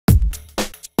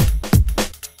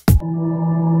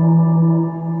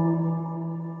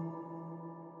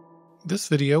This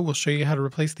video will show you how to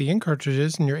replace the ink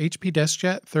cartridges in your HP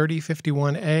Deskjet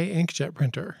 3051a inkjet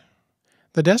printer.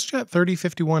 The Deskjet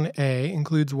 3051a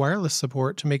includes wireless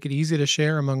support to make it easy to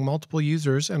share among multiple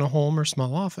users in a home or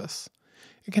small office.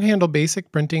 It can handle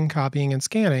basic printing, copying, and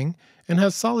scanning, and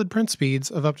has solid print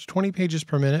speeds of up to 20 pages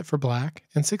per minute for black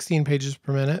and 16 pages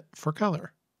per minute for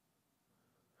color.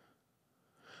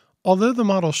 Although the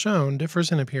model shown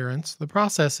differs in appearance, the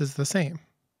process is the same.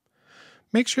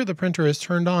 Make sure the printer is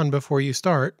turned on before you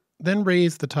start, then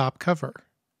raise the top cover.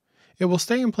 It will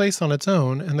stay in place on its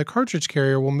own, and the cartridge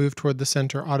carrier will move toward the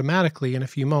center automatically in a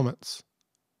few moments.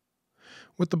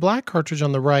 With the black cartridge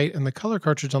on the right and the color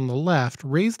cartridge on the left,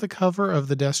 raise the cover of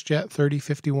the Deskjet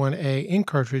 3051a ink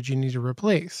cartridge you need to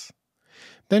replace.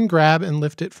 Then grab and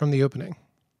lift it from the opening.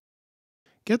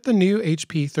 Get the new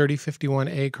HP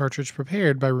 3051a cartridge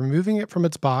prepared by removing it from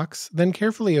its box, then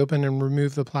carefully open and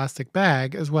remove the plastic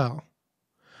bag as well.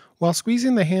 While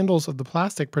squeezing the handles of the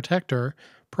plastic protector,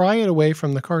 pry it away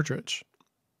from the cartridge.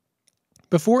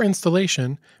 Before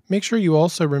installation, make sure you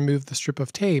also remove the strip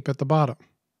of tape at the bottom.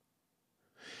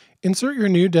 Insert your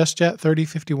new Deskjet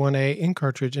 3051a ink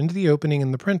cartridge into the opening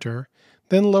in the printer,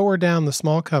 then lower down the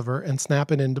small cover and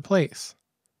snap it into place.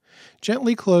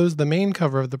 Gently close the main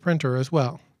cover of the printer as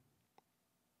well.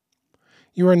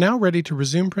 You are now ready to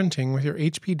resume printing with your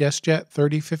HP Deskjet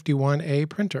 3051a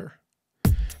printer.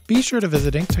 Be sure to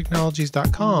visit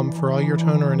inktechnologies.com for all your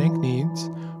toner and ink needs,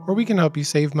 where we can help you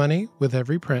save money with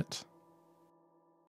every print.